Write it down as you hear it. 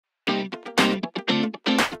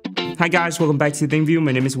Hi guys, welcome back to ThinkView.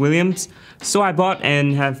 My name is Williams. So I bought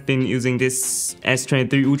and have been using this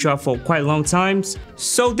S23 Ultra for quite a long time.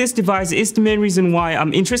 So this device is the main reason why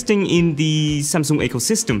I'm interested in the Samsung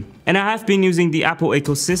ecosystem. And I have been using the Apple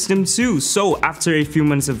ecosystem too. So after a few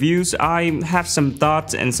months of use, I have some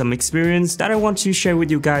thoughts and some experience that I want to share with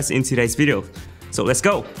you guys in today's video. So let's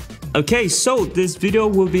go. Okay, so this video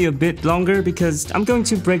will be a bit longer because I'm going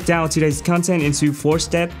to break down today's content into 4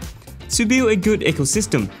 steps to build a good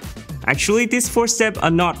ecosystem. Actually, these 4 steps are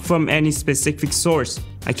not from any specific source.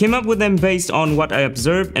 I came up with them based on what I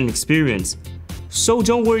observed and experienced. So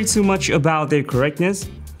don't worry too much about their correctness.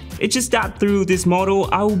 It's just that through this model,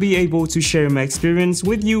 I will be able to share my experience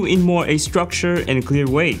with you in more a structured and clear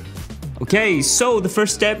way. Okay, so the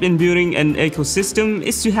first step in building an ecosystem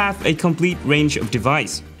is to have a complete range of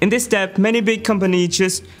devices. In this step, many big companies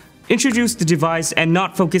just introduce the device and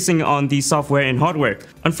not focusing on the software and hardware.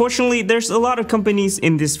 Unfortunately, there's a lot of companies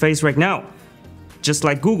in this phase right now, just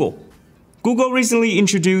like Google. Google recently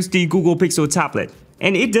introduced the Google Pixel tablet,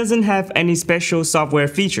 and it doesn't have any special software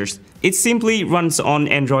features. It simply runs on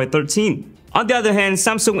Android 13. On the other hand,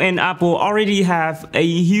 Samsung and Apple already have a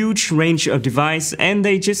huge range of devices and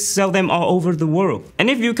they just sell them all over the world. And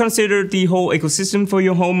if you consider the whole ecosystem for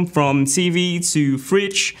your home from TV to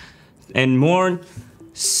fridge and more,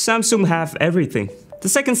 Samsung have everything. The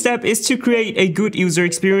second step is to create a good user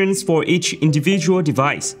experience for each individual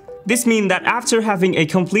device. This means that after having a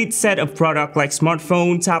complete set of products like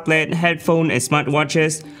smartphone, tablet, headphone, and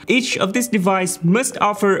smartwatches, each of these devices must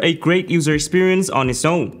offer a great user experience on its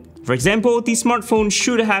own. For example, the smartphone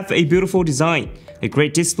should have a beautiful design, a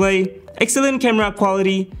great display, excellent camera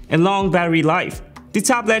quality, and long battery life. The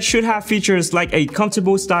tablet should have features like a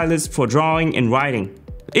comfortable stylus for drawing and writing.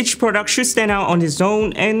 Each product should stand out on its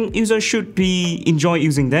own and users should enjoy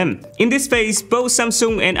using them. In this phase, both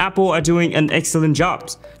Samsung and Apple are doing an excellent job.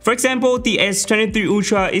 For example, the S23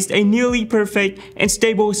 Ultra is a nearly perfect and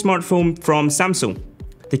stable smartphone from Samsung.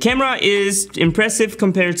 The camera is impressive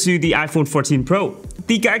compared to the iPhone 14 Pro.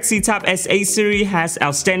 The Galaxy Tab S8 series has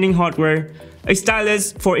outstanding hardware, a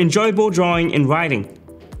stylus for enjoyable drawing and writing,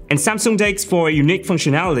 and Samsung DeX for unique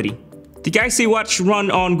functionality. The Galaxy Watch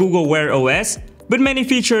runs on Google Wear OS, but many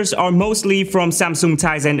features are mostly from Samsung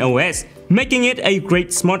Tizen OS, making it a great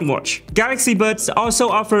smartwatch. Galaxy Buds also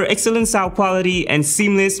offer excellent sound quality and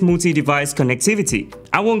seamless multi-device connectivity.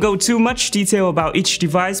 I won't go too much detail about each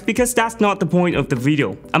device because that's not the point of the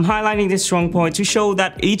video. I'm highlighting this strong point to show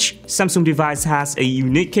that each Samsung device has a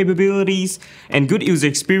unique capabilities and good user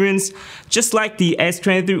experience, just like the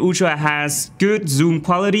S23 Ultra has good zoom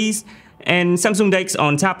qualities and Samsung DeX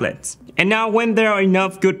on tablets. And now when there are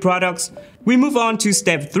enough good products, we move on to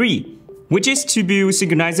step 3, which is to build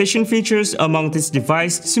synchronization features among this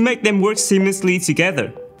device to make them work seamlessly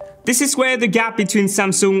together. This is where the gap between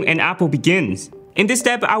Samsung and Apple begins. In this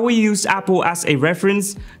step, I will use Apple as a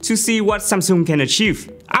reference to see what Samsung can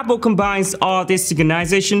achieve. Apple combines all these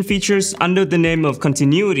synchronization features under the name of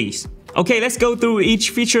continuities. Okay, let's go through each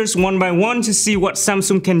features one by one to see what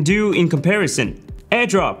Samsung can do in comparison.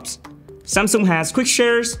 AirDrops. Samsung has quick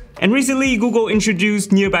shares, and recently Google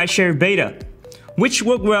introduced Nearby Share Beta, which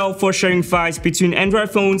work well for sharing files between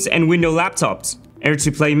Android phones and Windows laptops.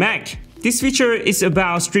 AirToPlay Mac. This feature is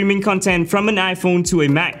about streaming content from an iPhone to a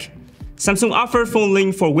Mac. Samsung offers phone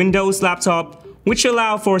link for Windows laptop, which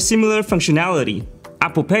allow for similar functionality.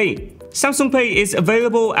 Apple Pay. Samsung Pay is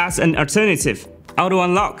available as an alternative. Auto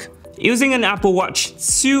Unlock. Using an Apple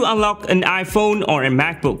Watch to unlock an iPhone or a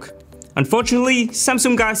MacBook. Unfortunately,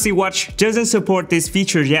 Samsung Galaxy Watch doesn't support this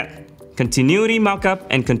feature yet. Continuity Mockup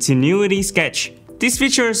and Continuity Sketch. These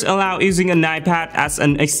features allow using an iPad as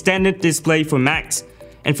an extended display for Macs,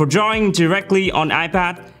 and for drawing directly on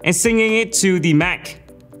iPad and syncing it to the Mac.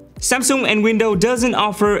 Samsung and Windows doesn't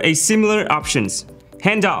offer a similar options.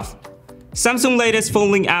 Handoff. Samsung latest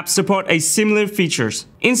phone link apps support a similar features.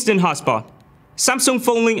 Instant Hotspot. Samsung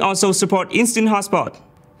phone link also support Instant Hotspot.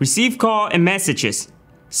 Receive call and messages.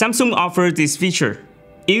 Samsung offers this feature.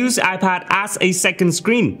 Use iPad as a second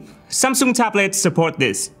screen. Samsung tablets support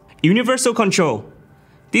this. Universal Control.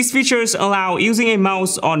 These features allow using a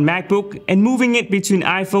mouse on MacBook and moving it between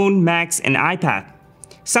iPhone, Macs, and iPad.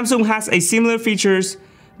 Samsung has a similar features,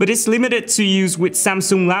 but it's limited to use with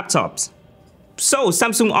Samsung laptops. So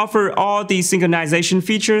Samsung offers all these synchronization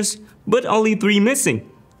features, but only 3 missing.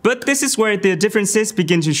 But this is where the differences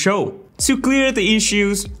begin to show. To clear the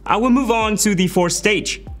issues, I will move on to the 4th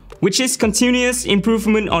stage, which is continuous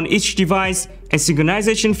improvement on each device and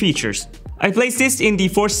synchronization features. I place this in the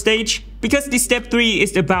 4th stage because the step 3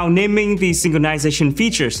 is about naming the synchronization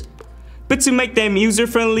features. But to make them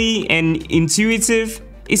user-friendly and intuitive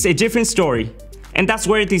is a different story. And that's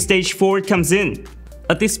where the stage 4 comes in.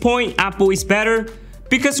 At this point, Apple is better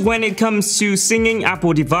because when it comes to syncing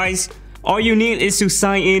Apple device, all you need is to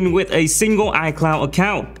sign in with a single iCloud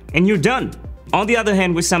account and you're done. On the other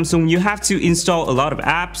hand, with Samsung, you have to install a lot of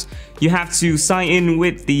apps, you have to sign in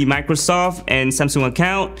with the Microsoft and Samsung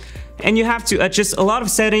account, and you have to adjust a lot of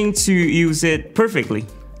settings to use it perfectly.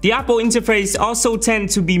 The Apple interface also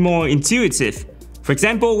tends to be more intuitive. For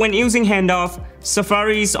example, when using handoff,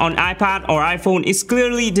 Safaris on iPad or iPhone is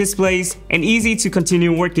clearly displayed and easy to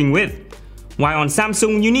continue working with. While on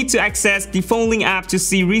Samsung, you need to access the phone link app to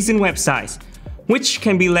see recent websites, which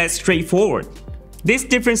can be less straightforward. These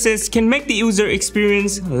differences can make the user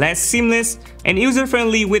experience less seamless and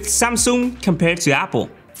user-friendly with Samsung compared to Apple.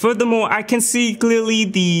 Furthermore, I can see clearly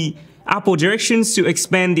the Apple directions to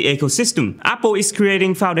expand the ecosystem. Apple is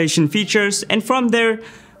creating foundation features, and from there,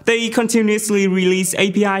 they continuously release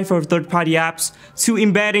API for third-party apps to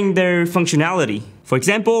embedding their functionality. For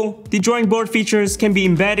example, the drawing board features can be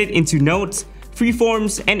embedded into Notes,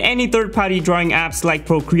 Freeforms, and any third-party drawing apps like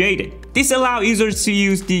Procreate. This allows users to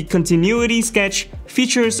use the continuity sketch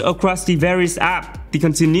features across the various apps. The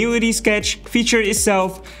continuity sketch feature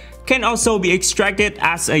itself can also be extracted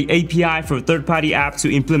as an API for third-party apps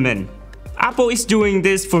to implement. Apple is doing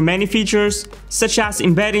this for many features, such as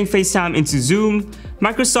embedding FaceTime into Zoom,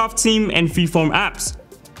 Microsoft Teams, and Freeform apps.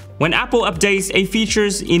 When Apple updates a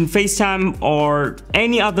features in FaceTime or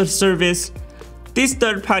any other service, these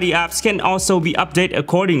third-party apps can also be updated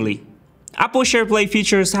accordingly. Apple SharePlay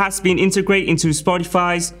features has been integrated into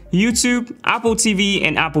Spotify's, YouTube, Apple TV,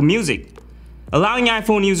 and Apple Music, allowing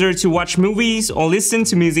iPhone users to watch movies or listen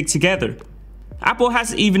to music together. Apple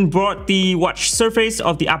has even brought the watch surface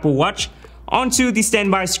of the Apple Watch onto the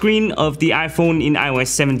standby screen of the iPhone in iOS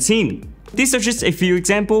 17. These are just a few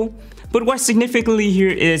examples, but what's significantly here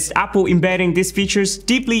is Apple embedding these features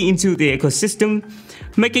deeply into the ecosystem,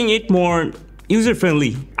 making it more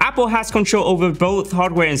user-friendly. Apple has control over both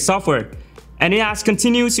hardware and software, and it has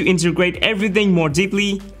continued to integrate everything more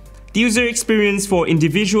deeply. The user experience for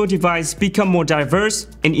individual devices become more diverse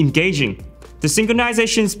and engaging. The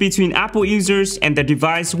synchronizations between Apple users and the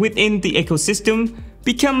device within the ecosystem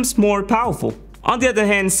becomes more powerful. On the other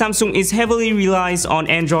hand, Samsung is heavily relies on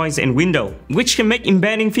Android and Windows, which can make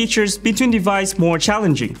embedding features between devices more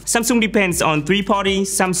challenging. Samsung depends on three-party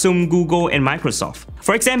Samsung, Google, and Microsoft.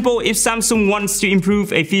 For example, if Samsung wants to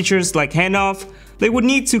improve a features like handoff, they would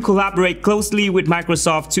need to collaborate closely with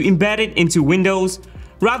Microsoft to embed it into Windows,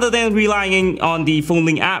 rather than relying on the phone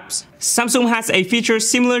link apps. Samsung has a feature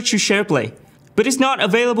similar to SharePlay, but it's not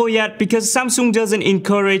available yet because Samsung doesn't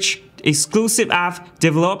encourage exclusive app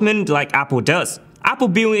development like Apple does. Apple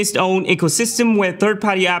built its own ecosystem where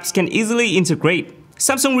third-party apps can easily integrate.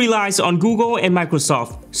 Samsung relies on Google and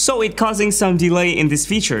Microsoft, so it's causing some delay in these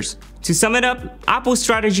features. To sum it up, Apple's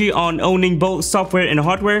strategy on owning both software and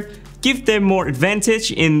hardware gives them more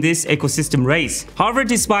advantage in this ecosystem race. However,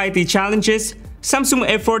 despite the challenges, Samsung's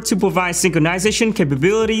effort to provide synchronization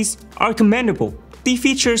capabilities are commendable. The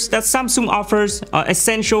features that Samsung offers are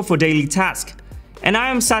essential for daily tasks, and I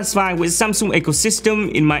am satisfied with Samsung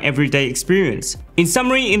ecosystem in my everyday experience. In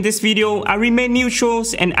summary, in this video, I remain neutral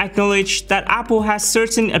and acknowledge that Apple has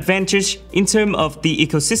certain advantage in terms of the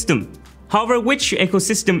ecosystem. However, which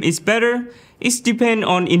ecosystem is better is depend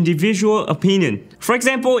on individual opinion. For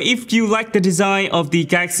example, if you like the design of the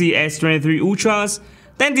Galaxy S23 Ultras,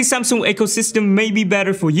 then the Samsung ecosystem may be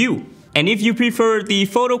better for you. And if you prefer the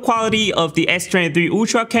photo quality of the S23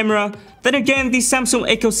 Ultra camera, then again the Samsung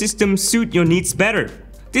ecosystem suits your needs better.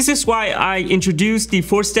 This is why I introduced the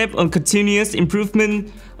 4-step on continuous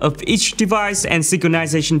improvement of each device and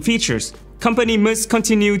synchronization features. Companies must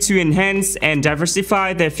continue to enhance and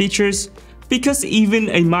diversify their features, because even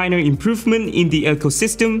a minor improvement in the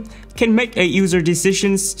ecosystem can make a user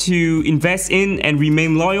decisions to invest in and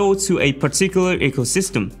remain loyal to a particular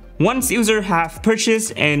ecosystem. Once users have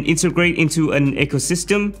purchased and integrate into an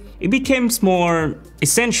ecosystem, it becomes more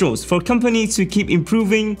essential for companies to keep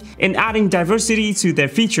improving and adding diversity to their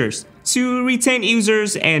features to retain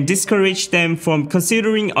users and discourage them from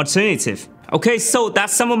considering alternatives. Okay, so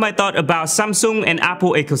that's some of my thoughts about Samsung and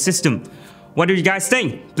Apple ecosystem. What do you guys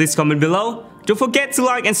think? Please comment below. Don't forget to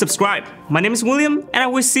like and subscribe. My name is William, and I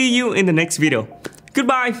will see you in the next video.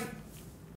 Goodbye!